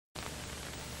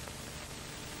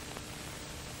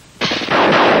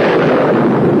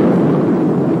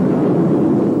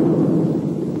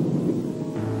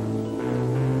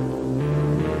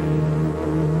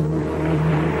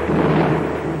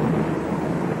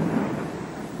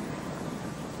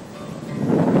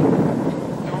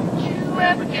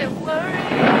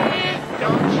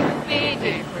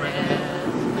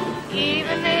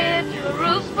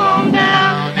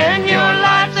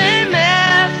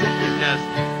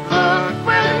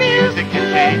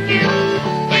take you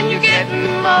when you're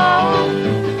getting low.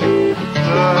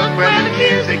 Look where the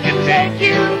music can take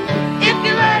you if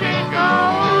you let it go.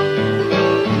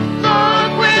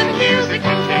 Look where the music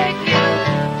can take you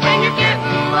when you're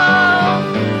getting low.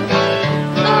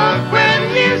 Look where the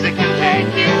music can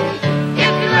take you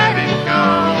if you let it go.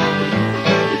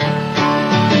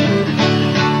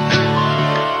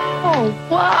 Oh,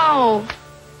 wow.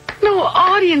 No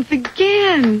audience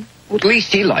again. Well, at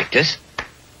least he liked us.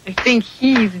 I think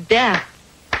he's deaf.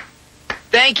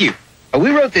 Thank you. We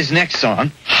wrote this next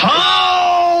song.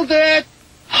 Hold it!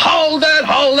 Hold it,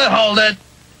 hold it, hold it.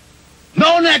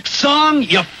 No next song,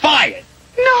 you're fired.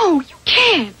 No, you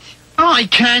can't. I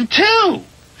can too.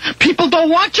 People don't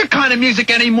want your kind of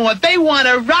music anymore. They want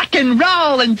to rock and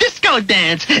roll and disco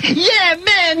dance. Yeah,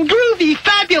 man, groovy,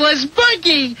 fabulous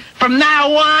boogie. From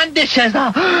now on, this is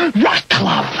a rock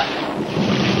club.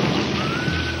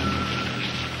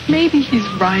 Maybe he's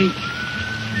right.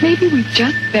 Maybe we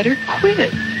just better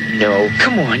quit. No,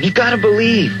 come on, you gotta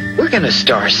believe. We're gonna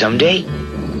star someday.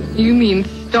 You mean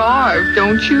starve,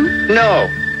 don't you? No.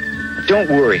 Don't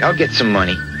worry, I'll get some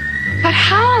money. But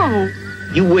how?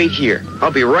 You wait here.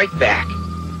 I'll be right back.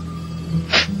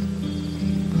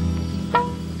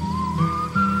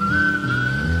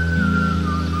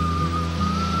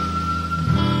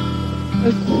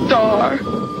 A star?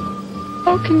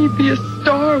 How can you be a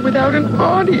star without an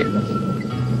audience?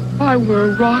 If I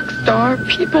were a rock star,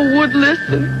 people would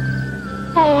listen.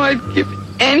 Oh, I'd give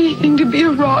anything to be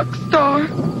a rock star.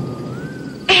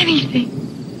 Anything.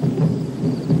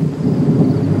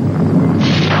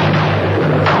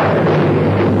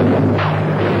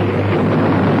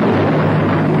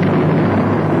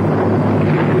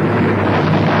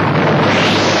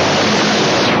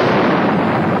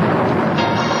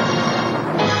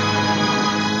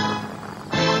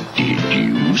 Did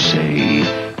you say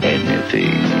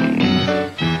anything?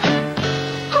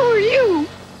 Who are you?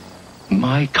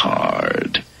 My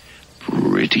card,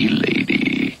 pretty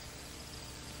lady.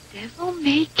 Devil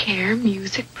May Care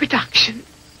Music Production.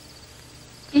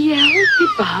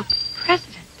 Beelzebub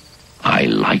President. I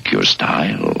like your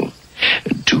style.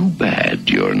 Too bad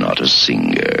you're not a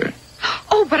singer.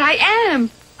 Oh, but I am.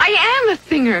 I am a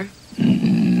singer.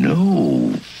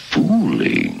 No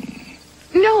fooling.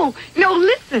 No,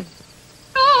 listen.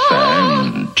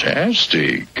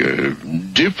 Fantastic.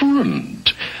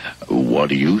 Different. What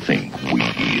do you think,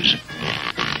 Wheeze?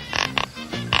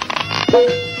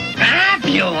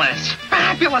 Fabulous!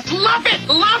 Fabulous! Love it!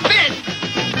 Love it!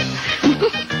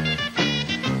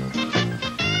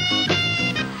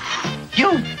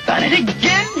 You've done it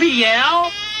again,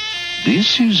 BL!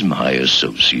 This is my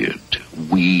associate,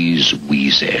 Wheeze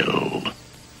Weasel.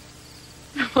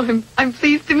 I'm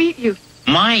pleased to meet you.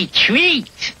 My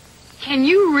treat! Can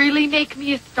you really make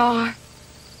me a star?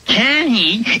 Can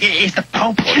he? Is the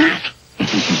Pope cat?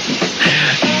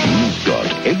 You've got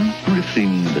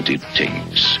everything that it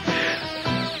takes.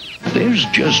 There's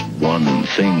just one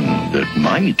thing that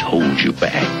might hold you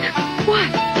back. What?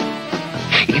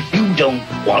 If you don't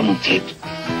want it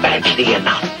badly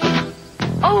enough.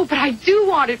 Oh, but I do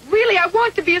want it. Really, I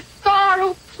want to be a star.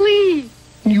 Oh, please.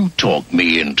 You talk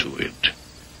me into it.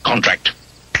 Contract.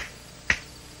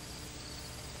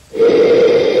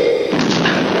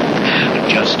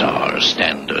 Just our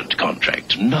standard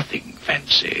contract. Nothing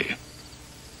fancy.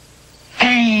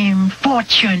 Fame,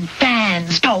 fortune,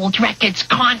 fans, gold records,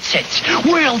 concerts,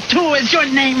 world tours, your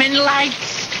name in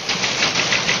lights.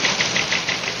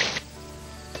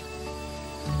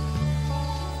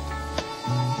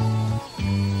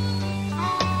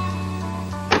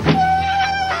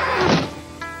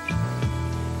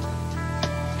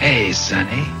 Hey,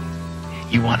 Sonny.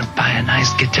 You want to buy a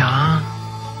nice guitar?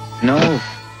 No,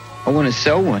 I want to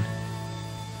sell one.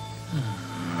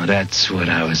 Oh, that's what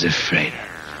I was afraid of.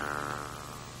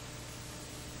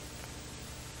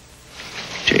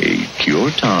 Take your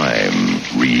time.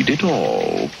 Read it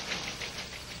all.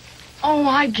 Oh,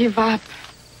 I give up.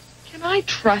 Can I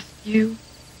trust you?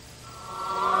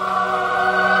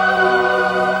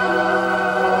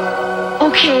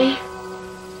 Okay.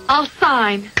 I'll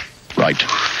sign. Right.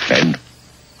 And?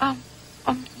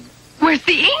 Where's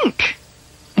the ink?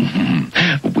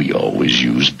 We always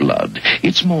use blood.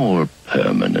 It's more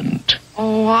permanent.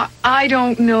 Oh, I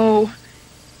don't know.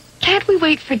 Can't we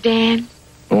wait for Dan?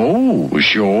 Oh,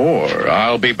 sure.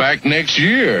 I'll be back next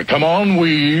year. Come on,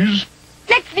 Wheeze.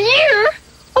 Next year?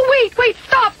 Oh, wait,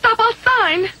 stop, I'll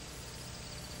sign.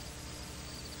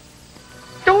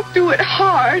 Don't do it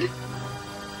hard.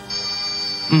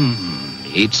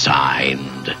 It's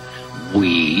signed.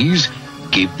 Wheeze,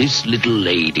 give this little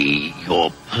lady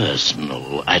your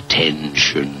personal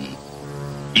attention.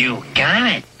 You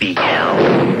got it, BL.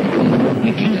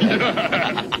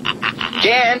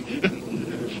 Jan?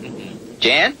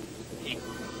 Jan?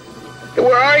 Hey,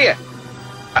 where are you?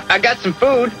 I got some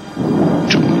food.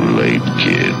 Too late,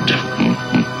 kid.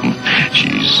 She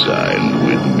signed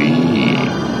with me.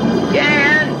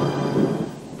 Jan!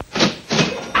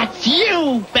 That's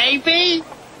you, baby.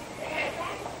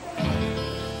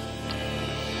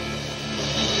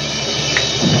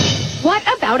 What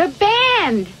about a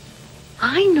band?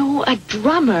 I know a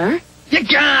drummer. You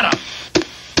got him.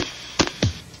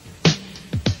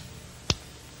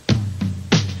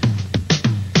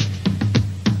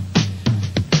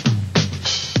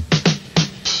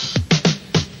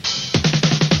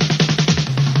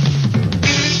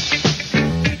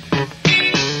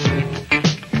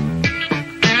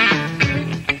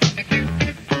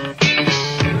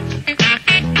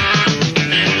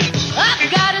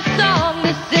 I've got a song,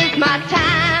 this is my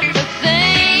time to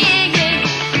sing it.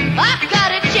 I've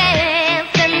got a chance,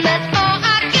 and that's all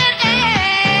I can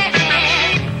ask.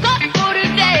 But for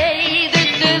today,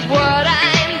 this is what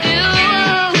I'm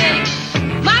doing.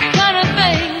 My kind of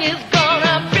thing is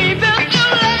gonna be built to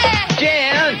last.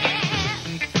 Jan!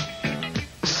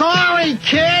 Sorry,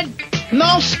 kid.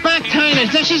 No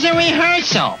spectators. This is a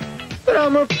rehearsal. But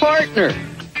I'm her partner.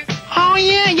 Oh,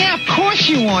 yeah, of course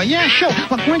you are. Yeah, sure.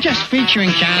 Look, we're just featuring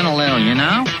John a little, you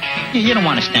know? You don't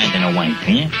want to stand in the way,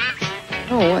 do you?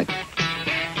 No, I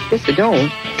guess I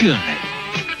don't. Good.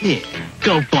 Here,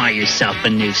 go buy yourself a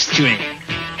new string.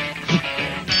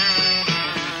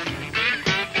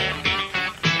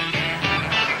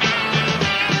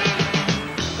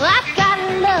 Well, I've got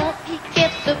a love, he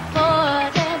gets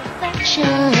support and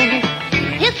affection.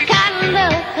 His kind of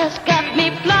love has got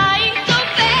me flying so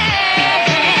fast.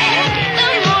 The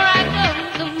more I go,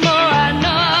 the more I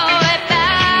know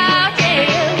about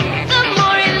him. The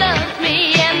more he loves me,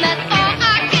 and that's all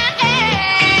I can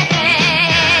ask.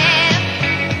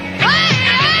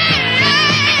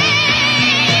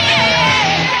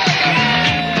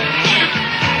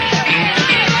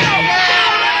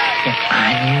 Get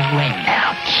on your way now,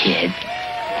 kid.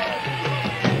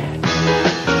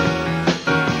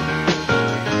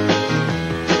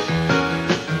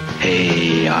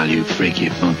 Hey, all you freaky,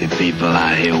 funky people,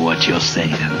 I hear what you're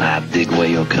saying. I dig where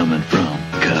you're coming from,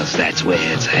 'cause that's where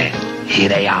it's at. Here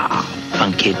they are,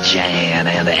 Funky Jan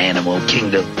and the Animal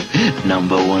Kingdom.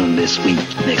 #1 this week,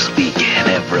 next week, and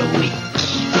every week.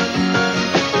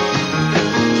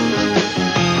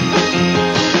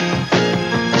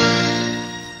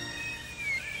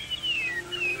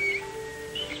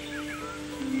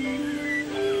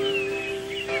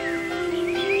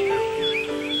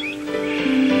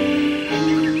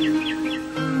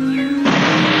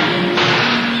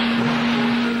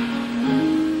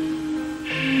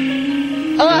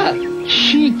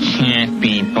 She can't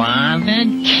be bothered,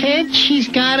 kid. She's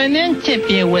got an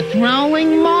interview with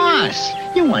Rolling Moss.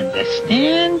 You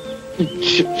understand?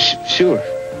 Sure.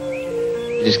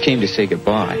 I just came to say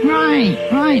goodbye.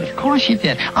 Right. Of course you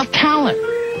did. I'll tell her.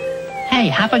 Hey,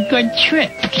 have a good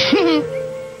trip.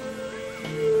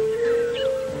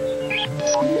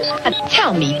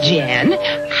 Tell me, Jan,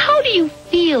 how do you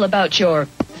feel about your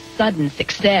sudden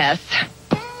success?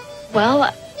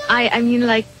 Well, I mean,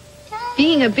 like,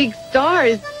 being a big star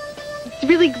it's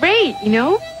really great, you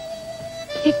know?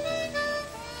 It's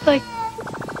like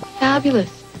fabulous.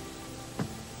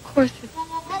 Of course,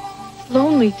 it's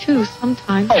lonely too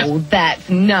sometimes. Oh, that's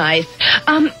nice.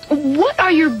 What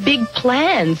are your big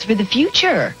plans for the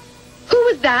future? Who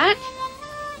was that?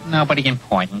 Nobody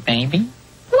important, baby.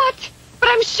 What? But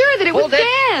I'm sure that it was Hold it.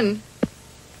 Dan.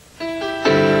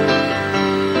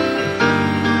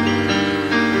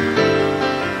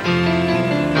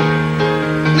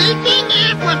 Leaking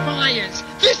amplifiers.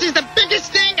 This is the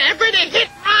biggest thing ever to hit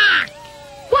rock.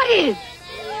 What is?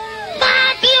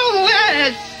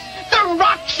 Fabulous! The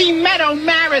Roxy Meadow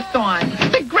Marathon.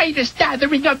 The greatest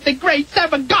gathering of the greats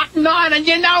ever gotten on, and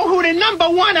you know who the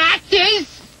 #1 act is?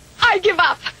 I give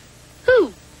up.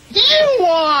 Who? You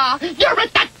are! You're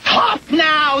at the top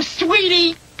now,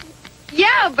 sweetie!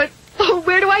 Yeah, but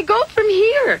where do I go from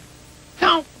here?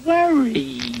 Don't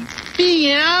worry.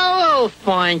 BL will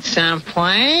find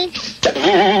someplace.